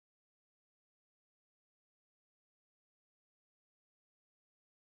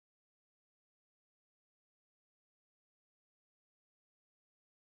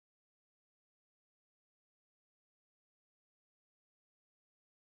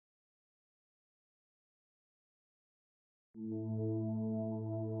I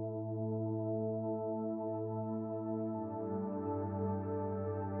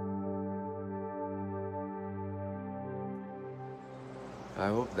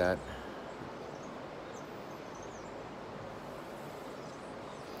hope that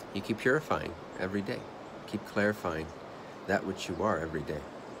you keep purifying every day. Keep clarifying that which you are every day.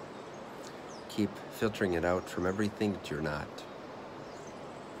 Keep filtering it out from everything that you're not.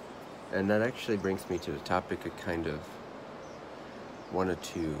 And that actually brings me to the topic I kind of wanted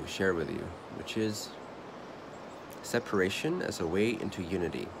to share with you, which is separation as a way into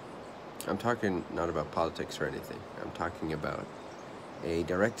unity. I'm talking not about politics or anything. I'm talking about a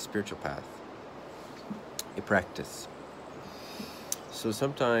direct spiritual path, a practice. So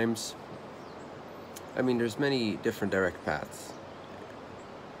sometimes, I mean, there's many different direct paths,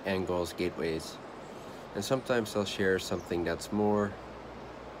 angles, gateways, and sometimes I'll share something that's more,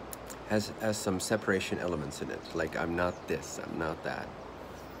 has some separation elements in it, like I'm not this, I'm not that.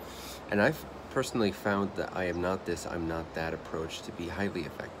 And I've personally found that I am not this, I'm not that approach to be highly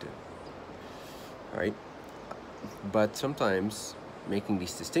effective, right? But sometimes making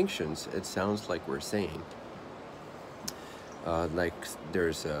these distinctions, it sounds like we're saying, like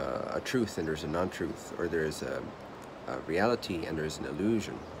there's a truth and there's a non-truth, or there's a reality and there's an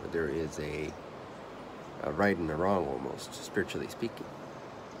illusion, or there is a right and a wrong, almost, spiritually speaking,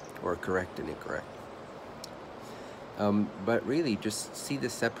 or correct and incorrect. But really, just see the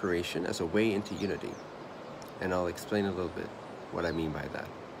separation as a way into unity. And I'll explain a little bit what I mean by that.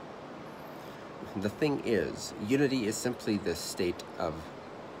 The thing is, unity is simply the state of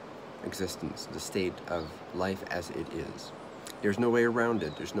existence, the state of life as it is. There's no way around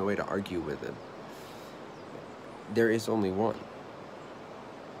it. There's no way to argue with it. There is only one.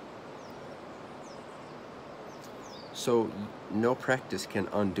 So no practice can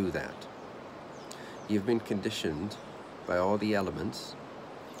undo that. You've been conditioned by all the elements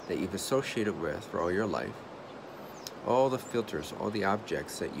that you've associated with for all your life, all the filters, all the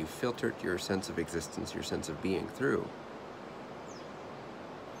objects that you filtered your sense of existence, your sense of being through,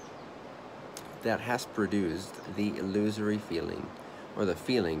 that has produced the illusory feeling, or the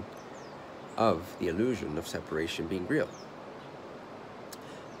feeling of the illusion of separation being real.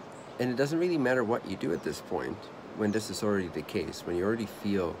 And it doesn't really matter what you do at this point, when this is already the case, when you already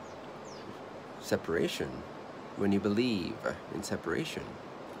feel separation, when you believe in separation,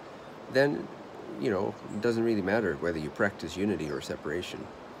 then, you know, it doesn't really matter whether you practice unity or separation.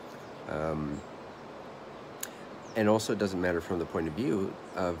 And also it doesn't matter from the point of view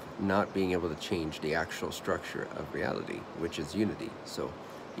of not being able to change the actual structure of reality, which is unity. So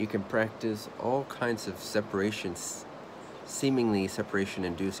you can practice all kinds of separations, seemingly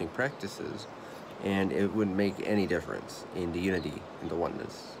separation-inducing practices, and it wouldn't make any difference in the unity, in the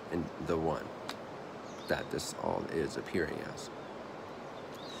oneness, in the one that this all is appearing as.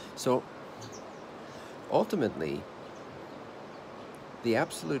 So ultimately, the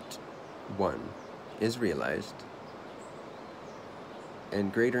absolute one is realized,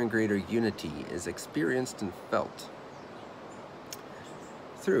 and greater unity is experienced and felt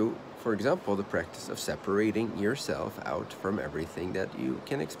through, for example, the practice of separating yourself out from everything that you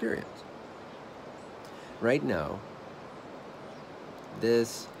can experience. Right now,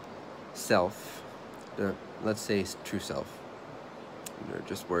 this self, let's say true self, they're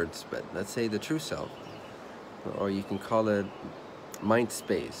just words, but let's say the true self, or you can call it mind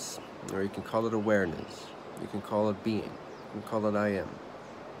space, or you can call it awareness, you can call it being, you can call it I am,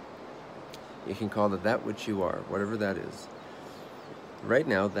 you can call it that which you are, whatever that is. Right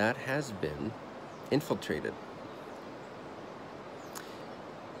now, that has been infiltrated.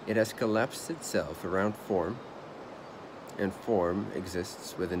 It has collapsed itself around form, and form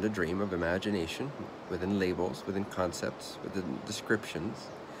exists within the dream of imagination, within labels, within concepts, within descriptions.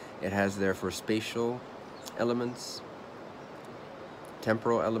 It has therefore spatial elements,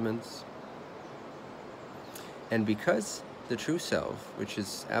 temporal elements. And because the true self, which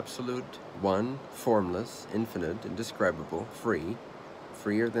is absolute, one, formless, infinite, indescribable, free,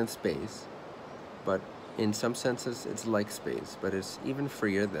 freer than space, but in some senses it's like space, but it's even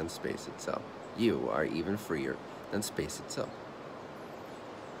freer than space itself. You are even freer than space itself.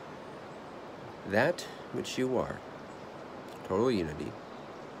 That which you are, total unity,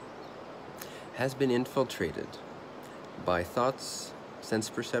 has been infiltrated by thoughts, sense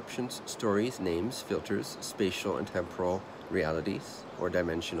perceptions, stories, names, filters, spatial and temporal realities or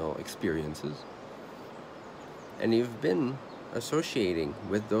dimensional experiences. And you've been associating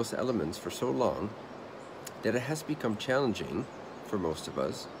with those elements for so long that it has become challenging for most of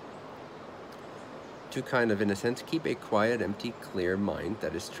us to kind of, in a sense, keep a quiet, empty, clear mind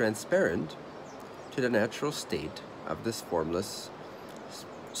that is transparent to the natural state of this formless,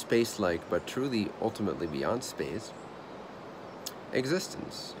 space-like, but truly ultimately beyond space,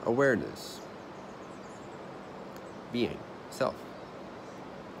 existence, awareness, being, self.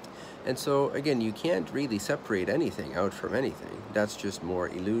 And so, again, you can't really separate anything out from anything. That's just more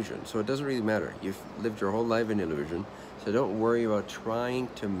illusion. So it doesn't really matter. You've lived your whole life in illusion, so don't worry about trying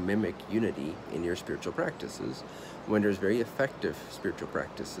to mimic unity in your spiritual practices when there's very effective spiritual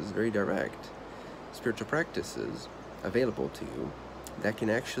practices, very direct spiritual practices available to you that can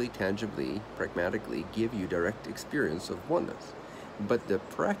actually tangibly, pragmatically give you direct experience of oneness. But the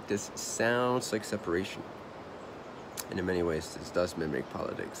practice sounds like separation. And in many ways, this does mimic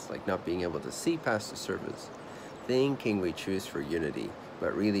politics, like not being able to see past the surface, thinking we choose for unity,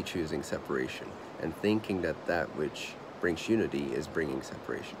 but really choosing separation, and thinking that that which brings unity is bringing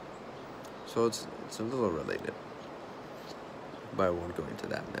separation. So it's a little related, but I won't go into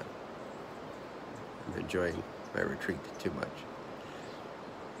that now. I'm enjoying my retreat too much.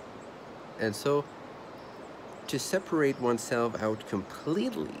 And so, to separate oneself out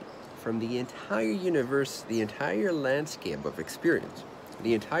completely from the entire universe, the entire landscape of experience,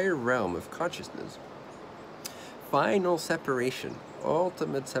 the entire realm of consciousness, final separation,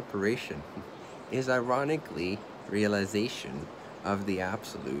 ultimate separation, is ironically realization of the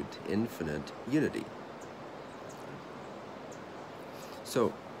absolute infinite unity.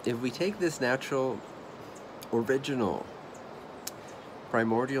 So, if we take this natural, original,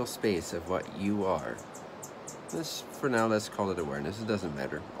 primordial space of what you are, this, for now, let's call it awareness. It doesn't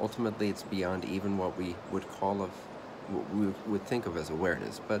matter. Ultimately, it's beyond even what we would call what we would think of as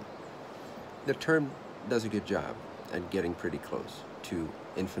awareness. But the term does a good job at getting pretty close to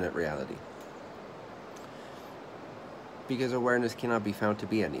infinite reality. Because awareness cannot be found to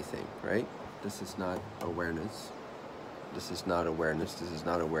be anything, right? This is not awareness. This is not awareness. This is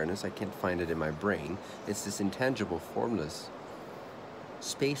not awareness. I can't find it in my brain. It's this intangible, formless,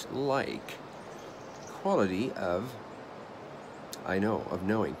 space-like quality of I know, of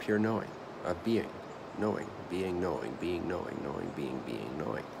knowing, pure knowing, of being, knowing, being, knowing, knowing, being,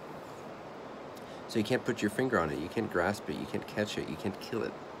 knowing. So you can't put your finger on it, you can't grasp it, you can't catch it, you can't kill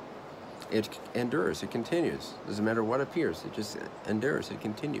it. It endures, it continues. Doesn't matter what appears, it just endures, it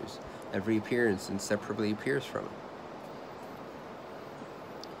continues. Every appearance inseparably appears from it.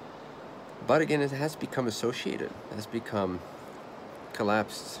 But again, it has become associated, it has become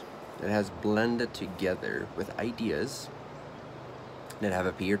collapsed. It has blended together with ideas that have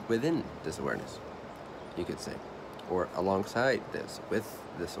appeared within this awareness, you could say, or alongside this, with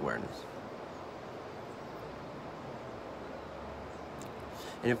this awareness.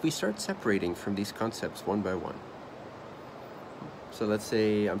 And if we start separating from these concepts one by one, so let's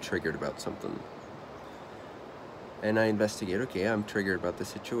say I'm triggered about something, and I investigate, okay, I'm triggered about the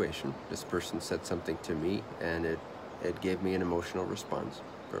situation. This person said something to me, and it gave me an emotional response.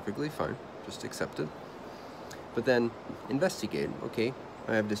 Perfectly fine, just accept it. But then investigate, okay,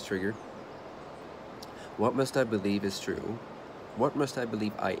 I have this trigger. What must I believe is true? What must I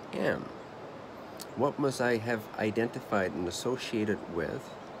believe I am? What must I have identified and associated with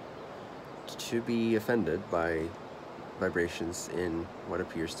to be offended by vibrations in what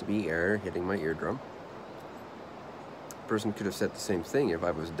appears to be air hitting my eardrum? A person could have said the same thing. If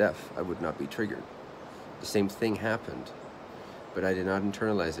I was deaf, I would not be triggered. The same thing happened. But I did not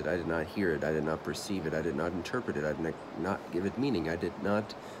internalize it, I did not hear it, I did not perceive it, I did not interpret it, I did not give it meaning, I did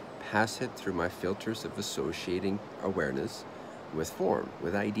not pass it through my filters of associating awareness with form,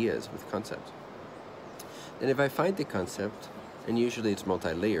 with ideas, with concepts. And if I find the concept, and usually it's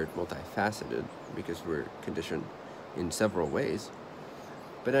multi-layered, multifaceted, because we're conditioned in several ways,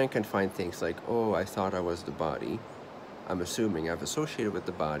 but I can find things like, oh, I thought I was the body, I'm assuming I've associated with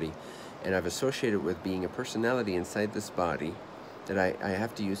the body, and I've associated with being a personality inside this body, that I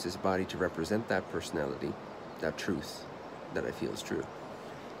have to use this body to represent that personality, that truth that I feel is true.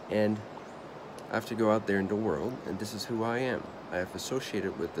 And I have to go out there in the world, and this is who I am. I have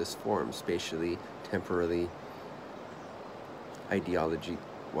associated with this form, spatially, temporally,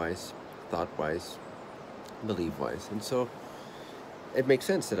 ideology-wise, thought-wise, belief-wise. And so it makes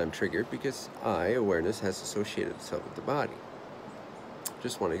sense that I'm triggered because awareness, has associated itself with the body.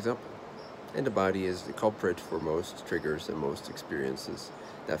 Just one example. And the body is the culprit for most triggers and most experiences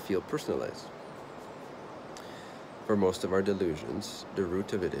that feel personalized. For most of our delusions, the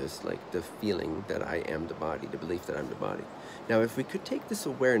root of it is like the feeling that I am the body, the belief that I'm the body. Now, if we could take this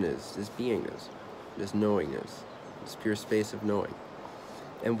awareness, this beingness, this knowingness, this pure space of knowing,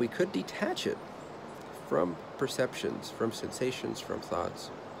 and we could detach it from perceptions, from sensations, from thoughts,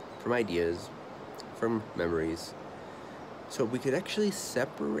 from ideas, from memories, so we could actually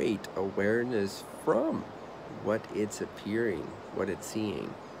separate awareness from what it's appearing, what it's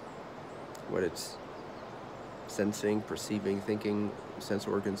seeing, what it's sensing, perceiving, thinking, sense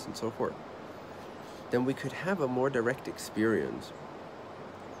organs, and so forth, then we could have a more direct experience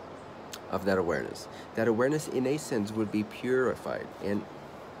of that awareness. That awareness, in a sense, would be purified. And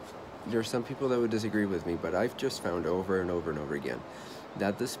there are some people that would disagree with me, but I've just found over and over and over again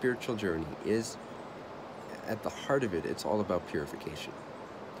that the spiritual journey is, at the heart of it, it's all about purification,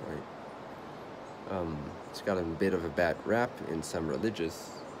 right? It's got a bit of a bad rap in some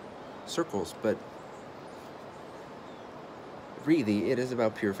religious circles, but really it is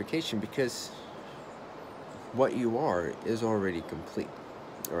about purification, because what you are is already complete,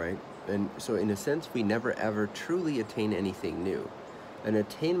 all right? And so in a sense, we never ever truly attain anything new. An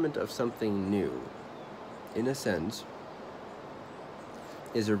attainment of something new, in a sense,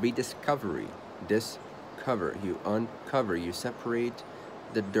 is a rediscovery. Discover, you uncover, you separate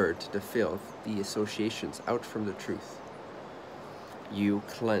the dirt, the filth, the associations out from the truth. You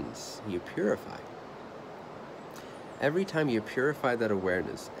cleanse, you purify. Every time you purify that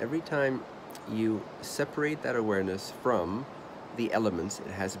awareness, every time you separate that awareness from the elements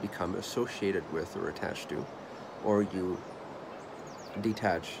it has become associated with or attached to, or you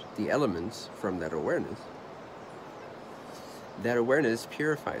detach the elements from that awareness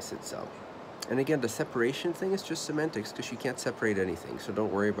purifies itself. And again, the separation thing is just semantics, because you can't separate anything, so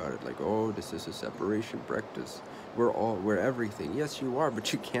don't worry about it. Like, oh, this is a separation practice. We're everything. Yes, you are,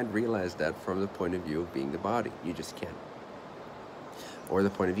 but you can't realize that from the point of view of being the body. You just can't. Or the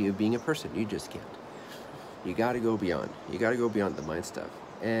point of view of being a person. You just can't. You got to go beyond. You got to go beyond the mind stuff.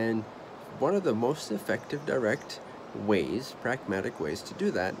 And one of the most effective, direct ways, pragmatic ways to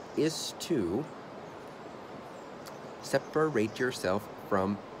do that is to separate yourself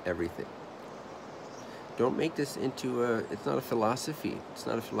from everything. Don't make this into a, it's not a philosophy. It's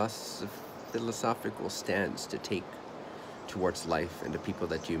not a philosophical stance to take towards life and the people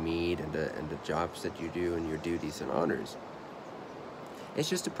that you meet and the jobs that you do and your duties and honors. It's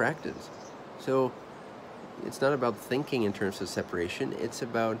just a practice. So it's not about thinking in terms of separation. It's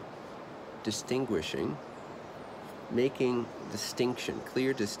about distinguishing, making distinction,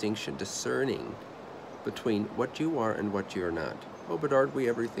 clear distinction, discerning between what you are and what you're not. Oh, but aren't we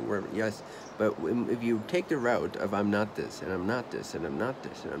everything? Yes, but if you take the route of I'm not this, and I'm not this, and I'm not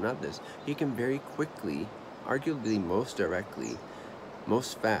this, and I'm not this, you can very quickly, arguably most directly,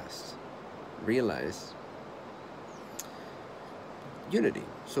 most fast, realize unity.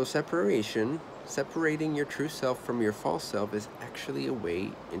 So separating your true self from your false self is actually a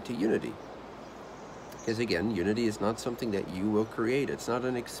way into unity. Because again, unity is not something that you will create. It's not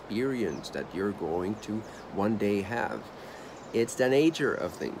an experience that you're going to one day have. It's the nature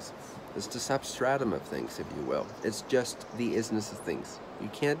of things. It's the substratum of things, if you will. It's just the isness of things. You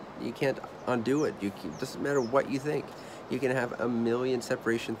can't undo it. It doesn't matter what you think. You can have a million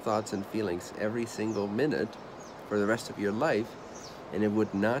separation thoughts and feelings every single minute for the rest of your life, and it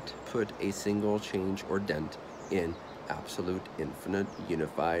would not put a single change or dent in absolute, infinite,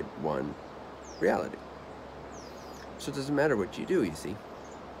 unified, one reality. So it doesn't matter what you do, you see,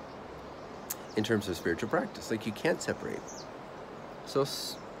 in terms of spiritual practice. Like, you can't separate. So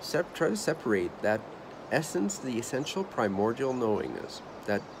try to separate that essence, the essential primordial knowingness,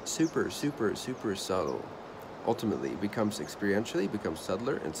 that super, super, super subtle, ultimately becomes experientially, becomes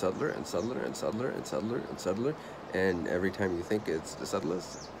subtler and subtler and subtler and subtler and subtler and subtler, and every time you think it's the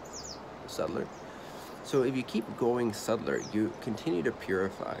subtlest, subtler. So if you keep going subtler, you continue to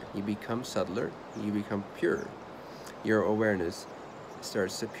purify. You become subtler, you become pure. Your awareness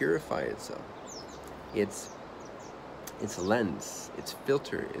starts to purify itself. Its lens, its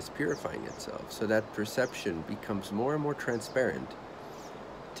filter is purifying itself, so that perception becomes more and more transparent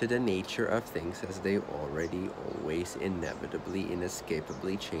to the nature of things as they already, always, inevitably,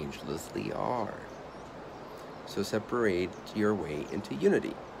 inescapably, changelessly are. So separate your way into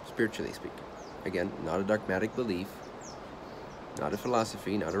unity, spiritually speaking. Again, not a dogmatic belief, not a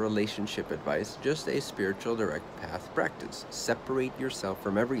philosophy, not a relationship advice, just a spiritual direct path practice. Separate yourself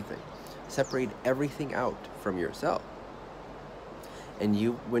from everything. Separate everything out from yourself. And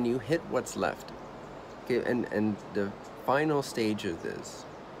when you hit what's left, okay, and the final stage of this,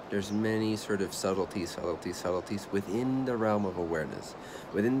 there's many sort of subtleties within the realm of awareness,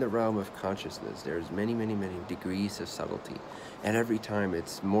 within the realm of consciousness. There's many, many, many degrees of subtlety. And every time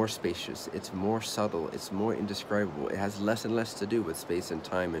it's more spacious, it's more subtle, it's more indescribable. It has less and less to do with space and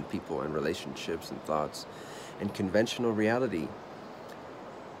time and people and relationships and thoughts and conventional reality.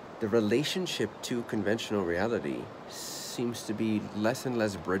 The relationship to conventional reality seems to be less and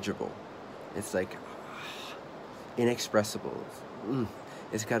less bridgeable. It's like inexpressible.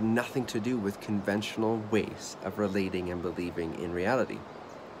 It's got nothing to do with conventional ways of relating and believing in reality.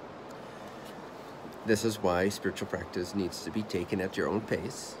 This is why spiritual practice needs to be taken at your own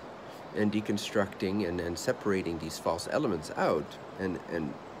pace, and deconstructing and separating these false elements out, and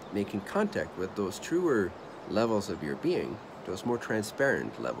making contact with those truer levels of your being, those more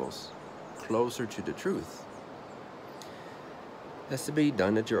transparent levels, closer to the truth, has to be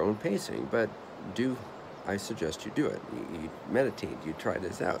done at your own pacing. But I suggest you do it. You meditate, you try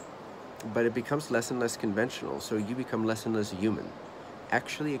this out. But it becomes less and less conventional, so you become less and less human.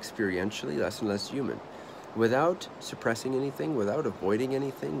 Actually, experientially, less and less human. Without suppressing anything, without avoiding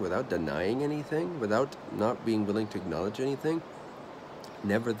anything, without denying anything, without not being willing to acknowledge anything.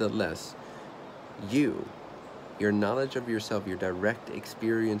 Nevertheless, your knowledge of yourself, your direct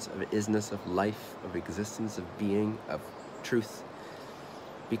experience of isness, of life, of existence, of being, of truth,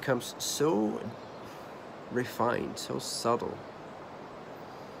 becomes so refined, so subtle,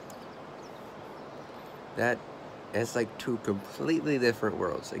 that it's like two completely different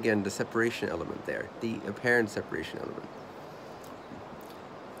worlds. Again, the separation element there, the apparent separation element.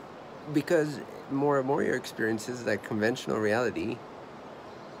 Because more and more your experience is that conventional reality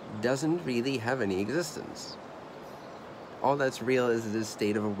doesn't really have any existence. All that's real is the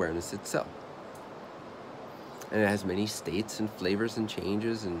state of awareness itself. And it has many states and flavors and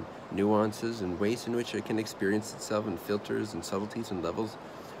changes and nuances and ways in which it can experience itself, and filters and subtleties and levels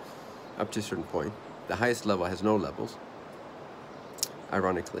up to a certain point. The highest level has no levels.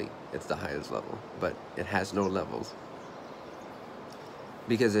 Ironically, it's the highest level, but it has no levels.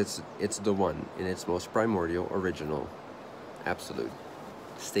 Because it's the one in its most primordial, original, absolute,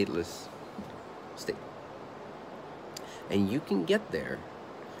 stateless state. And you can get there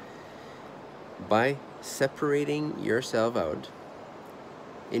by separating yourself out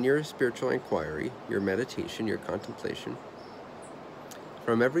in your spiritual inquiry, your meditation, your contemplation,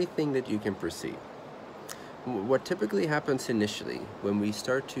 from everything that you can perceive. What typically happens initially when we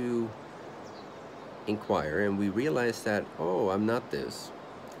start to inquire and we realize that, oh, I'm not this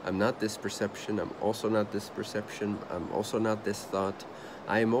perception, I'm also not this perception, I'm also not this thought,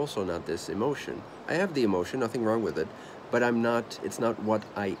 I am also not this emotion. I have the emotion, nothing wrong with it, but it's not what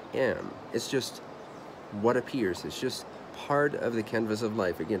I am. It's just what appears. It's just part of the canvas of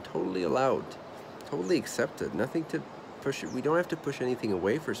life. Again, totally allowed, totally accepted, nothing to push it. We don't have to push anything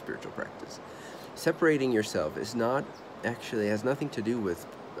away for spiritual practice. Separating yourself has nothing to do with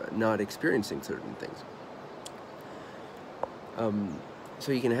not experiencing certain things.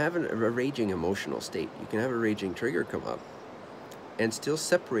 So you can have a raging emotional state. You can have a raging trigger come up and still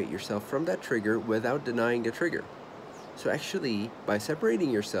separate yourself from that trigger without denying the trigger. So actually, by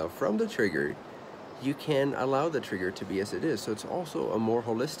separating yourself from the trigger, you can allow the trigger to be as it is. So it's also a more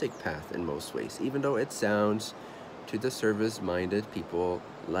holistic path in most ways, even though it sounds to the service-minded people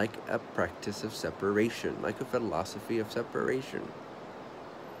like a practice of separation, like a philosophy of separation.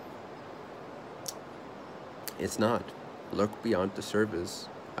 It's not. Look beyond the service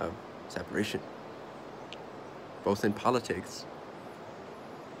of separation, both in politics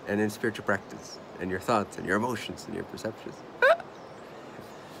and in spiritual practice, and your thoughts and your emotions and your perceptions.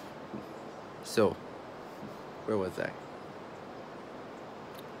 So, where was I?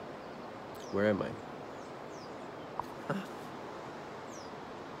 Where am I?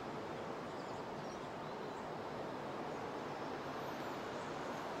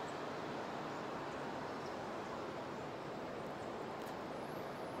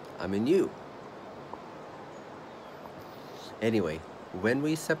 I'm in you. Anyway, when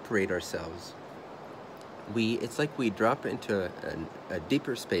we separate ourselves, it's like we drop into a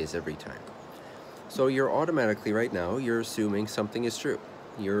deeper space every time. So you're automatically, right now, you're assuming something is true.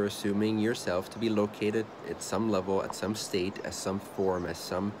 You're assuming yourself to be located at some level, at some state, as some form, as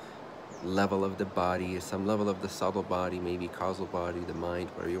some level of the body, as some level of the subtle body, maybe causal body, the mind,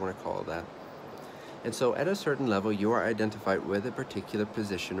 whatever you want to call that. And so at a certain level, you are identified with a particular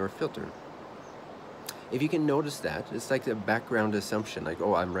position or filter. If you can notice that, it's like a background assumption, like,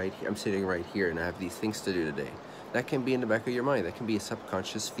 oh, I'm right here, I'm sitting right here and I have these things to do today. That can be in the back of your mind. That can be a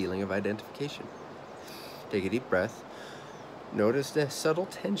subconscious feeling of identification. Take a deep breath. Notice the subtle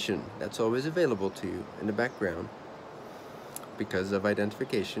tension that's always available to you in the background because of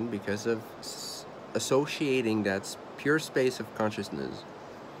identification, because of associating that pure space of consciousness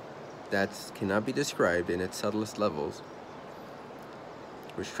that cannot be described in its subtlest levels,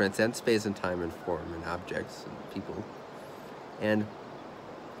 which transcends space and time and form and objects and people, and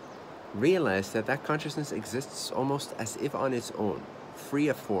realize that that consciousness exists almost as if on its own, free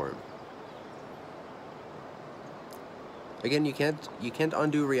of form. Again, you can't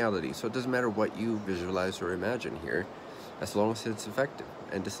undo reality, so it doesn't matter what you visualize or imagine here. as long as it's effective,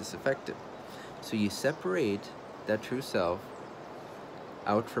 and this is effective. So you separate that true self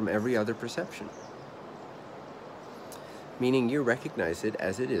out from every other perception, meaning you recognize it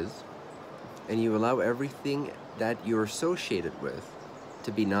as it is, and you allow everything that you're associated with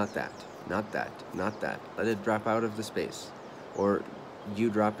to be not that, not that, not that. Let it drop out of the space, or you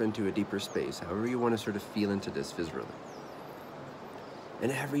drop into a deeper space, however you want to sort of feel into this viscerally.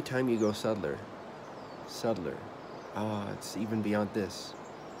 And every time you go subtler, subtler, it's even beyond this.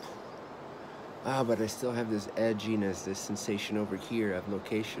 But I still have this edginess, this sensation over here of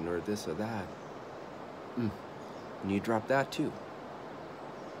location, or this or that. And you drop that too.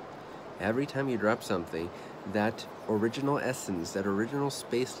 Every time you drop something, that original essence, that original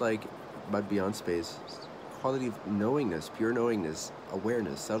space-like, but beyond space, quality of knowingness, pure knowingness,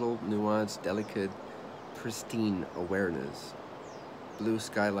 awareness, subtle, nuanced, delicate, pristine awareness, blue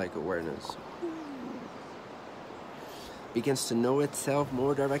sky-like awareness, begins to know itself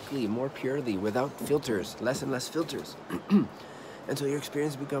more directly, more purely, without filters, less and less filters. And so your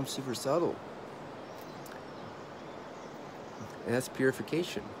experience becomes super subtle. And that's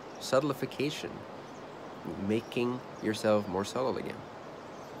purification, subtlification, making yourself more subtle again.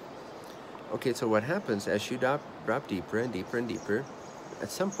 Okay, so what happens as you drop deeper and deeper and deeper, at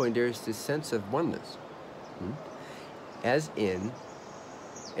some point there is this sense of oneness. As in,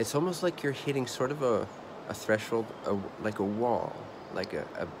 it's almost like you're hitting sort of a threshold, like a wall, like a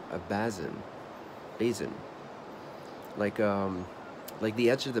basin, like the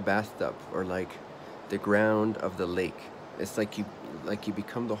edge of the bathtub, or like the ground of the lake. It's like you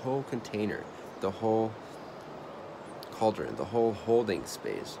become the whole container, the whole cauldron, the whole holding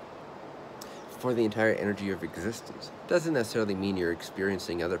space for the entire energy of existence. Doesn't necessarily mean you're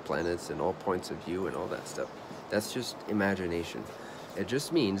experiencing other planets and all points of view and all that stuff. That's just imagination. It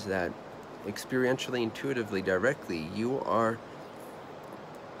just means that experientially, intuitively, directly, you are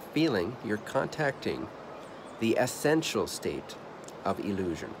feeling, you're contacting the essential state of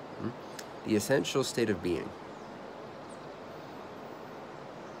illusion, the essential state of being,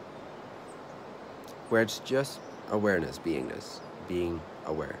 where it's just awareness, beingness, being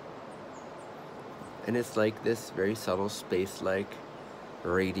aware. And it's like this very subtle space-like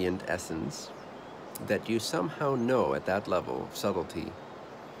radiant essence that you somehow know at that level of subtlety,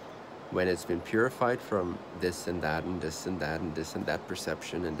 when it's been purified from this and that and this and that and this and that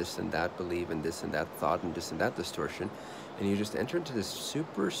perception and this and that belief and this and that thought and this and that distortion, and you just enter into this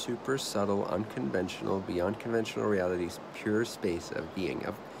super, super subtle, unconventional, beyond conventional realities, pure space of being,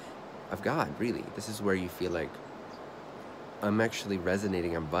 of God, really. This is where you feel like, I'm actually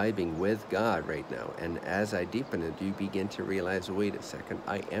resonating, I'm vibing with God right now. And as I deepen it, you begin to realize, wait a second,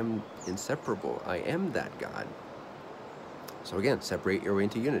 I am inseparable. I am that God. So again, separate your way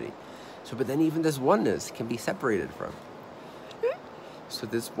into unity. So, but then even this oneness can be separated from. So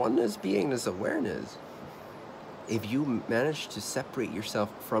this oneness, beingness, awareness, if you manage to separate yourself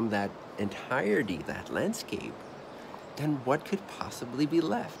from that entirety, that landscape, then what could possibly be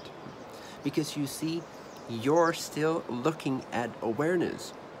left? Because you see, you're still looking at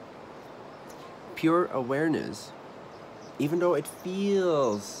awareness. Pure awareness, even though it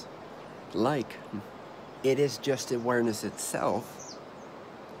feels like it is just awareness itself,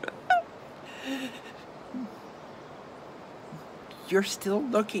 you're still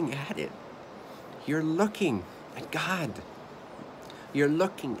looking at it. You're looking at God. You're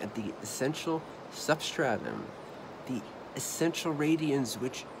looking at the essential substratum, the essential radiance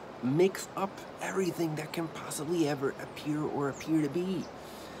which makes up everything that can possibly ever appear or appear to be.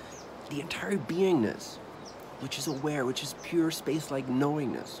 The entire beingness, which is aware, which is pure space-like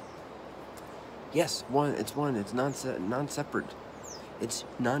knowingness. Yes, it's non-separate. It's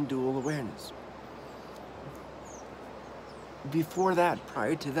non-dual awareness. Before that,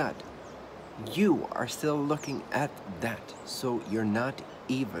 prior to that, you are still looking at that. So you're not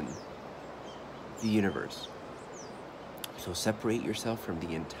even the universe. So separate yourself from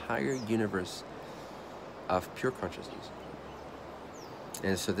the entire universe of pure consciousness.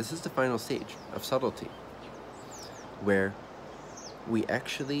 And so this is the final stage of subtlety, where we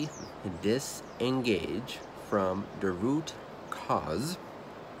actually disengage from the root cause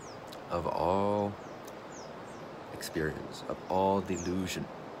of all experience, of all delusion,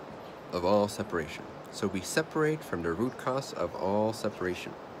 of all separation. So we separate from the root cause of all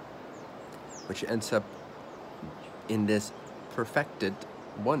separation, which ends up in this perfected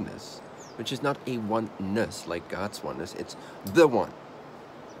oneness, which is not a oneness like God's oneness, it's the one.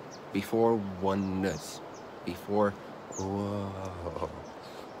 Before oneness, before, whoa,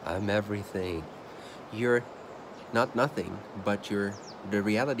 I'm everything. You're not nothing, but the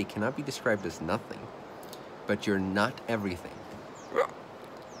reality cannot be described as nothing. but you're not everything.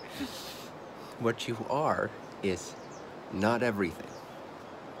 What you are is not everything,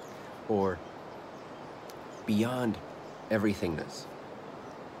 or beyond everythingness.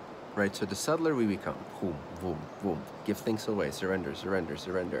 Right? So the subtler we become, boom, boom, boom, give things away, surrender, surrender,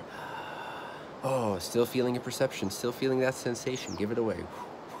 surrender. Oh, still feeling a perception, still feeling that sensation, give it away.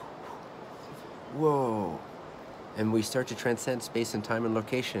 Whoa. And we start to transcend space and time and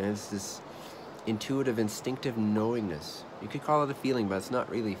location. And it's this intuitive, instinctive knowingness. You could call it a feeling, but it's not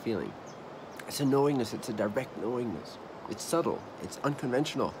really a feeling. It's a knowingness, it's a direct knowingness. It's subtle, it's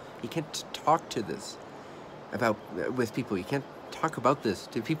unconventional. You can't talk to this with people. You can't talk about this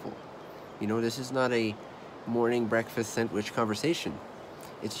to people. You know, this is not a morning breakfast sandwich conversation.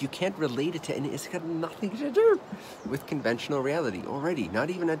 You can't relate it to, and it's got nothing to do with conventional reality already,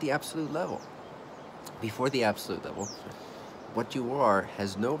 not even at the absolute level. Before the absolute level, what you are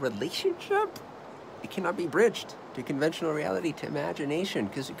has no relationship. It cannot be bridged to conventional reality, to imagination,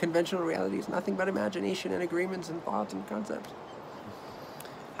 because conventional reality is nothing but imagination and agreements and thoughts and concepts.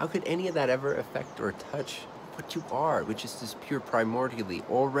 How could any of that ever affect or touch what you are, which is this pure, primordially,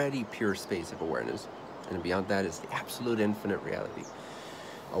 already pure space of awareness? And beyond that is the absolute infinite reality.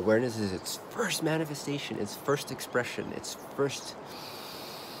 Awareness is its first manifestation, its first expression, its first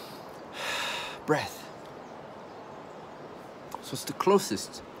breath. So it's the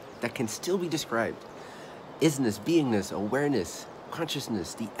closest that can still be described. Isness, beingness, awareness,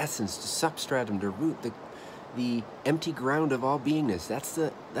 consciousness, the essence, the substratum, the root, the empty ground of all beingness.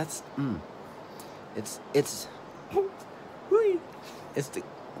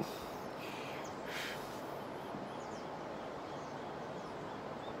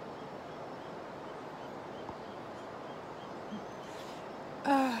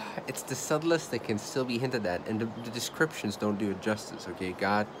 It's the subtlest that can still be hinted at, and the descriptions don't do it justice, okay?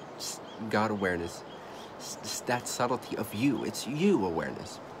 God awareness, that subtlety of you, it's you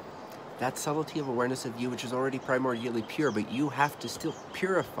awareness. That subtlety of awareness of you, which is already primordially pure, but you have to still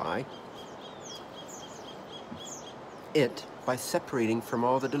purify it by separating from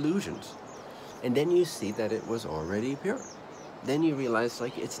all the delusions. And then you see that it was already pure. Then you realize,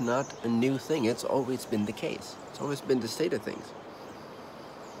 like, it's not a new thing. It's always been the case. It's always been the state of things.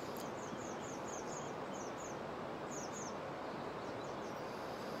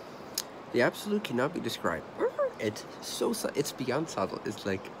 The absolute cannot be described. It's so it's beyond subtle. It's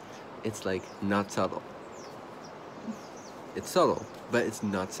like not subtle. It's subtle, but it's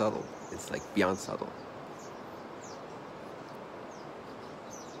not subtle. It's like beyond subtle.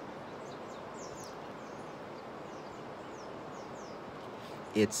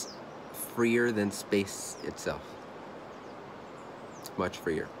 It's freer than space itself. It's much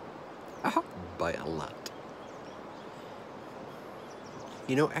freer. By a lot.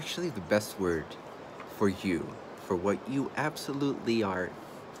 You know, actually the best word for you, for what you absolutely are,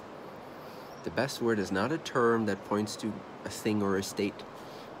 the best word is not a term that points to a thing or a state.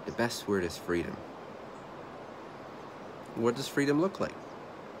 The best word is freedom. What does freedom look like?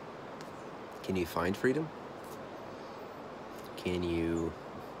 Can you find freedom? Can you,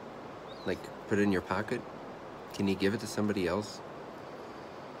 like, put it in your pocket? Can you give it to somebody else?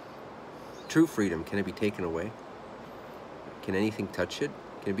 True freedom, can it be taken away? Can anything touch it?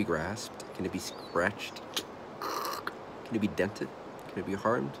 Can it be grasped? Can it be scratched? Can it be dented? Can it be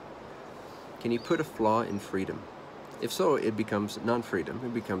harmed? Can you put a flaw in freedom? If so, it becomes non-freedom.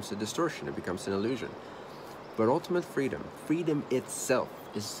 It becomes a distortion. It becomes an illusion. But ultimate freedom, freedom itself,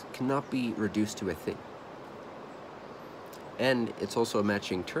 cannot be reduced to a thing. And it's also a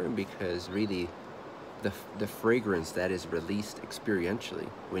matching term because really the fragrance that is released experientially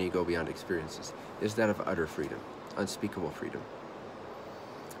when you go beyond experiences is that of utter freedom, unspeakable freedom.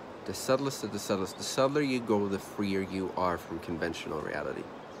 The subtlest of the subtlest, the subtler you go, the freer you are from conventional reality.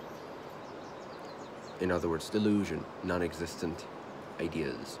 In other words, delusion, non-existent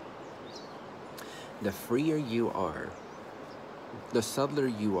ideas. The freer you are, the subtler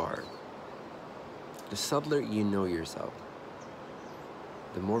you are, the subtler you know yourself.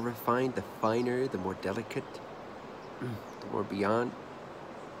 The more refined, the finer, the more delicate, the more beyond,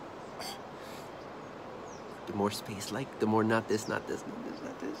 the more space-like, the more not this, not this, not this,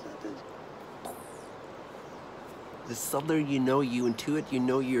 not this, not this. The subtler you know, you intuit, you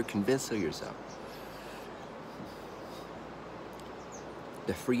know you're convinced of yourself.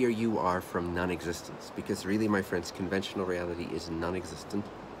 The freer you are from non-existence. Because really, my friends, conventional reality is non-existent,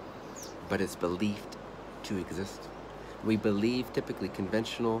 but it's believed to exist. We believe, typically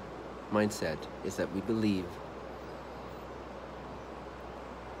conventional mindset is that we believe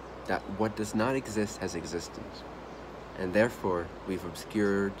that what does not exist has existence. And therefore, we've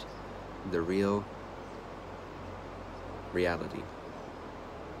obscured the real reality,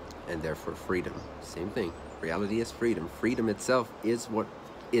 and therefore freedom. Same thing. Reality is freedom. Freedom itself is what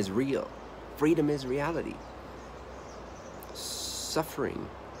is real. Freedom is reality. Suffering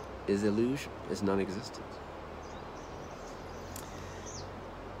is illusion, is non-existence.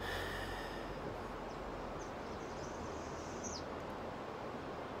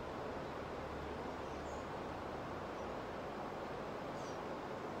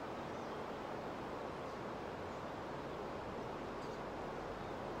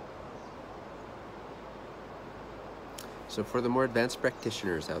 So for the more advanced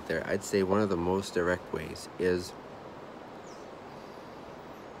practitioners out there, I'd say one of the most direct ways is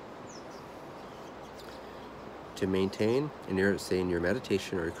to maintain, in your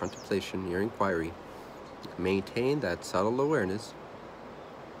meditation or your contemplation, your inquiry, maintain that subtle awareness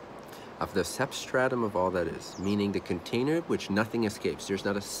of the substratum of all that is, meaning the container which nothing escapes. There's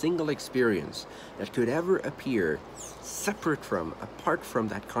not a single experience that could ever appear separate from, apart from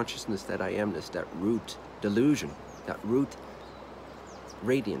that consciousness, that I amness, that root delusion, that root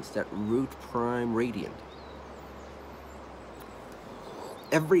radiance, that root prime radiant.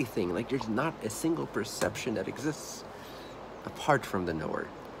 Everything, like there's not a single perception that exists apart from the knower,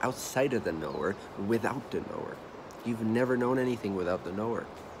 outside of the knower, without the knower. You've never known anything without the knower,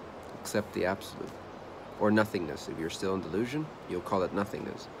 except the absolute, or nothingness. If you're still in delusion, you'll call it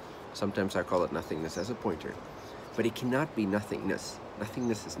nothingness. Sometimes I call it nothingness as a pointer, but it cannot be nothingness.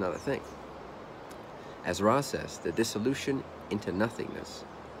 Nothingness is not a thing. As Ra says, the dissolution into nothingness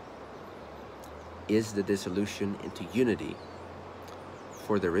is the dissolution into unity,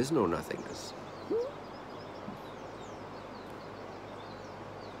 for there is no nothingness.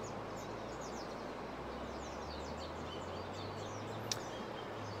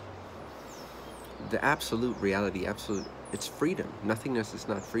 The absolute reality, it's freedom. Nothingness is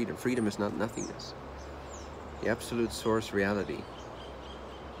not freedom. Freedom is not nothingness. The absolute source reality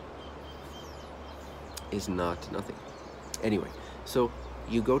is not nothing. Anyway, so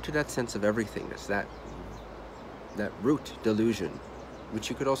you go to that sense of everythingness, that root delusion, which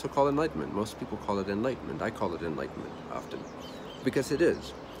you could also call enlightenment. Most people call it enlightenment. I call it enlightenment often, because it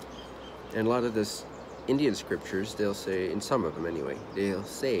is. And a lot of this Indian scriptures, they'll say, in some of them anyway, they'll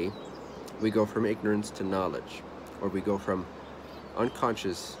say, we go from ignorance to knowledge, or we go from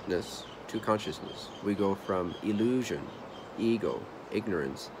unconsciousness to consciousness. We go from illusion, ego,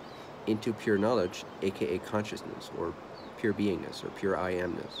 ignorance, into pure knowledge, aka consciousness, or pure beingness, or pure I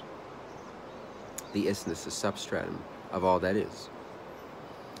amness. The isness, the substratum of all that is.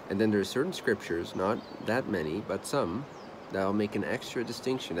 And then there are certain scriptures, not that many, but some, that'll make an extra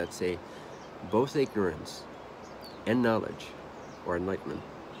distinction that say both ignorance and knowledge, or enlightenment,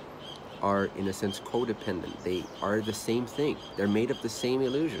 are in a sense codependent. They are the same thing. They're made of the same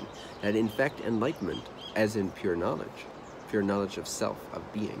illusion. That in fact enlightenment, as in pure knowledge of self,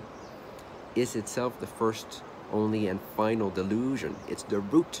 of being, is itself the first, only, and final delusion. It's the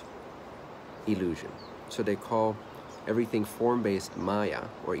root illusion. So they call everything form-based Maya,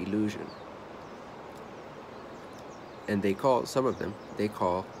 or illusion. And they call, some of them, they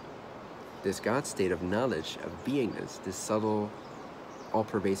call this God state of knowledge, of beingness, this subtle,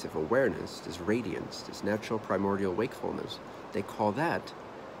 all-pervasive awareness, this radiance, this natural primordial wakefulness, they call that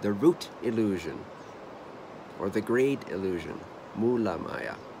the root illusion, or the grade illusion, Mula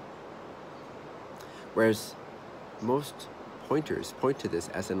Maya. Whereas most pointers point to this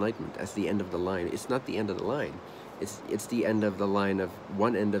as enlightenment, as the end of the line. It's not the end of the line. It's the end of the line of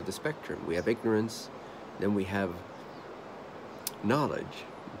one end of the spectrum. We have ignorance, then we have knowledge,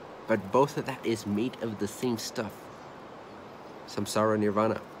 but both of that is made of the same stuff. Samsara,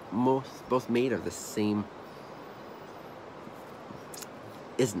 nirvana, both made of the same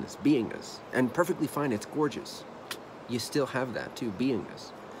isness, beingness, and perfectly fine. It's gorgeous. You still have that too,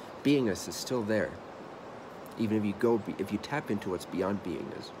 beingness. Beingness is still there. Even if you tap into what's beyond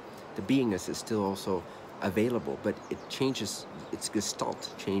beingness, the beingness is still also available, but it changes, its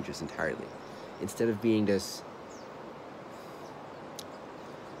gestalt changes entirely. Instead of being this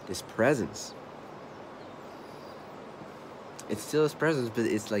presence, it's still this presence, but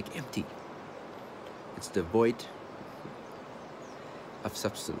it's like empty. It's devoid of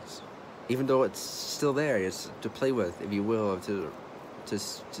substance, even though it's still there. It's to play with, if you will, to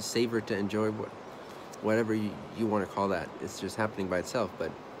savor, to enjoy, whatever you want to call that. It's just happening by itself,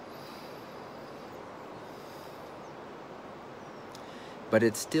 but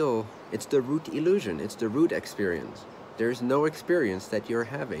it's still, it's the root illusion, it's the root experience. There's no experience that you're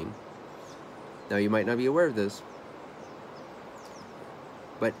having. Now you might not be aware of this,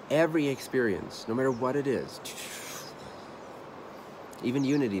 but every experience, no matter what it is, even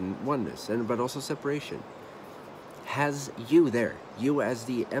unity and oneness, but also separation, has you there. You as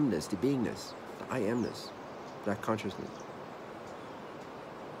the emness, the beingness, the I amness, that consciousness.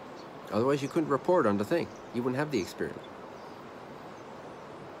 Otherwise you couldn't report on the thing. You wouldn't have the experience.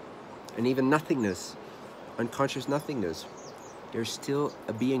 And even nothingness, unconscious nothingness, there's still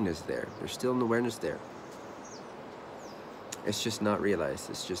a beingness there. There's still an awareness there. It's just not realized.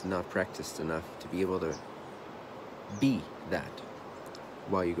 It's just not practiced enough to be able to be that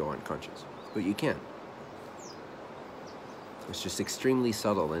while you go unconscious. But you can. It's just extremely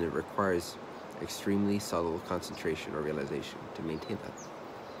subtle, and it requires extremely subtle concentration or realization to maintain that.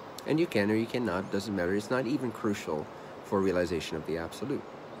 And you can or you cannot, doesn't matter. It's not even crucial for realization of the absolute.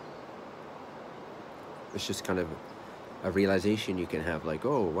 It's just kind of a realization you can have, like,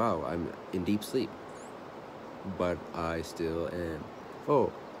 oh wow, I'm in deep sleep, but I still am.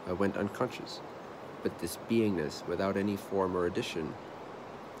 Oh, I went unconscious. But this beingness, without any form or addition,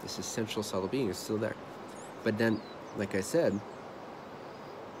 this essential subtle being is still there. But then, like I said,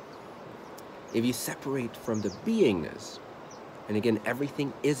 if you separate from the beingness, and again,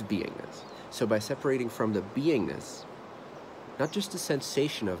 everything is beingness. So by separating from the beingness, not just the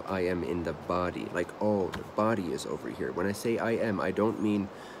sensation of I am in the body, like, oh, the body is over here. When I say I am, I don't mean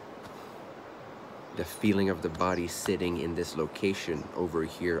the feeling of the body sitting in this location over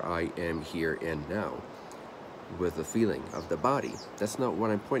here, I am here and now, with the feeling of the body. That's not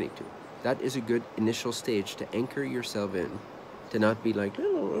what I'm pointing to. That is a good initial stage to anchor yourself in, to not be like,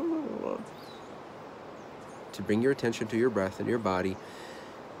 to bring your attention to your breath and your body,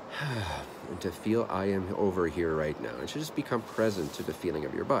 and to feel I am over here right now. And to just become present to the feeling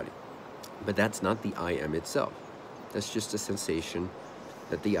of your body. But that's not the I am itself. That's just a sensation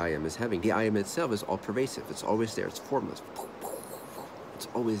that the I am is having. The I am itself is all pervasive. It's always there. It's formless. It's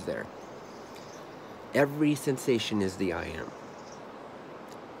always there. Every sensation is the I am.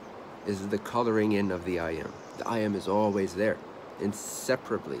 Is the coloring in of the I am. The I am is always there,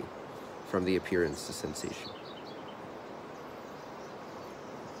 inseparably from the appearance to sensation.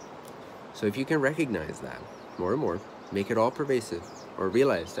 So if you can recognize that more and more, make it all pervasive, or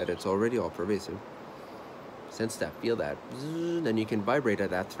realize that it's already all pervasive, sense that, feel that, then you can vibrate at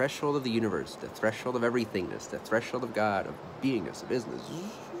that threshold of the universe, the threshold of everythingness, the threshold of God, of beingness, of isness.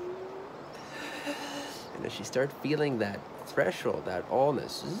 And as you start feeling that threshold, that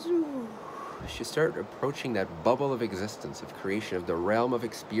allness, as you start approaching that bubble of existence, of creation, of the realm of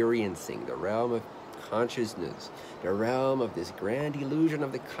experiencing, the realm of consciousness, the realm of this grand illusion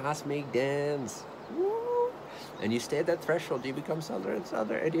of the cosmic dance. And you stay at that threshold, you become subtler and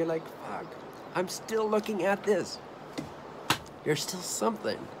subtler, and you're like, fuck, I'm still looking at this. There's still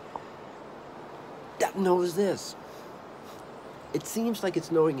something that knows this. It seems like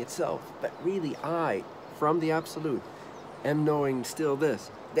it's knowing itself, but really I, from the absolute, am knowing still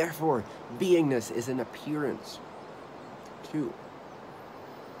this. Therefore, beingness is an appearance too.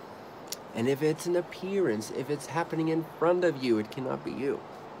 And if it's an appearance, if it's happening in front of you, it cannot be you.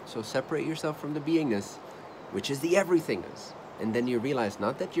 So separate yourself from the beingness, which is the everythingness. And then you realize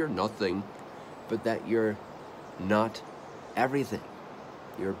not that you're nothing, but that you're not everything.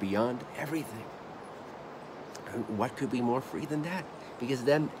 You're beyond everything. And what could be more free than that? Because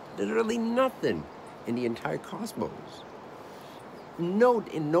then literally nothing in the entire cosmos, in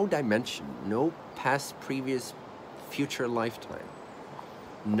no dimension, no past, previous, future lifetime,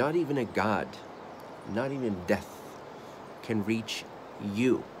 not even a God, not even death can reach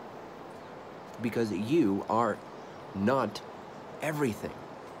you, because you are not everything.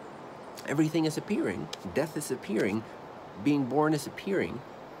 Everything is appearing, death is appearing, being born is appearing,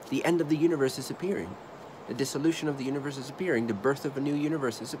 the end of the universe is appearing, the dissolution of the universe is appearing, the birth of a new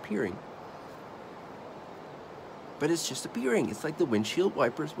universe is appearing. But it's just appearing. It's like the windshield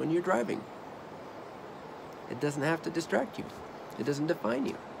wipers when you're driving. It doesn't have to distract you. It doesn't define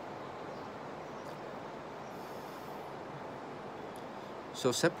you.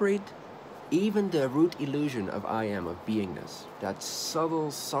 So separate even the root illusion of I am, of beingness, that subtle,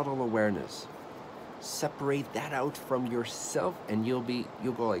 subtle awareness. Separate that out from yourself, and you'll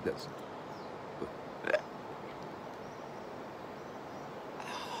go like this.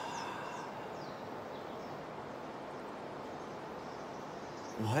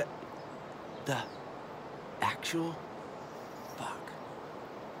 What the actual fuck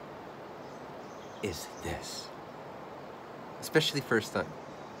is this? Especially first time.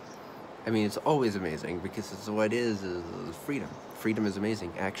 I mean, it's always amazing, because it's what it is freedom. Freedom is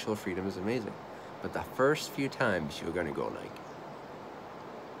amazing. Actual freedom is amazing. But the first few times you're gonna go like,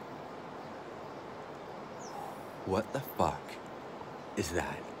 what the fuck is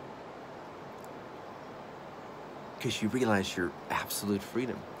that? Because you realize your absolute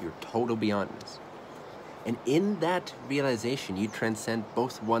freedom, your total beyondness. And in that realization, you transcend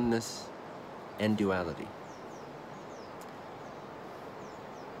both oneness and duality.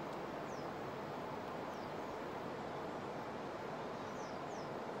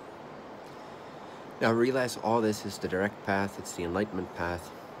 Now realize all this is the direct path, it's the enlightenment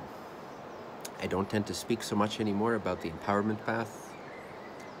path. I don't tend to speak so much anymore about the empowerment path,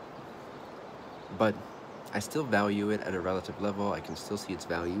 but I still value it at a relative level. I can still see its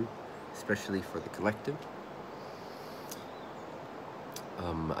value, especially for the collective.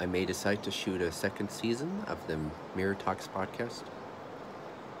 I may decide to shoot a second season of the Mirror Talks podcast,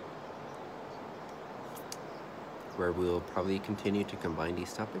 where we'll probably continue to combine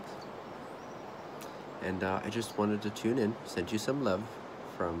these topics. And I just wanted to tune in, send you some love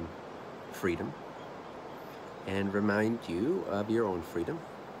from freedom, and remind you of your own freedom,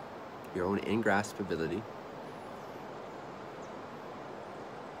 your own ingraspability,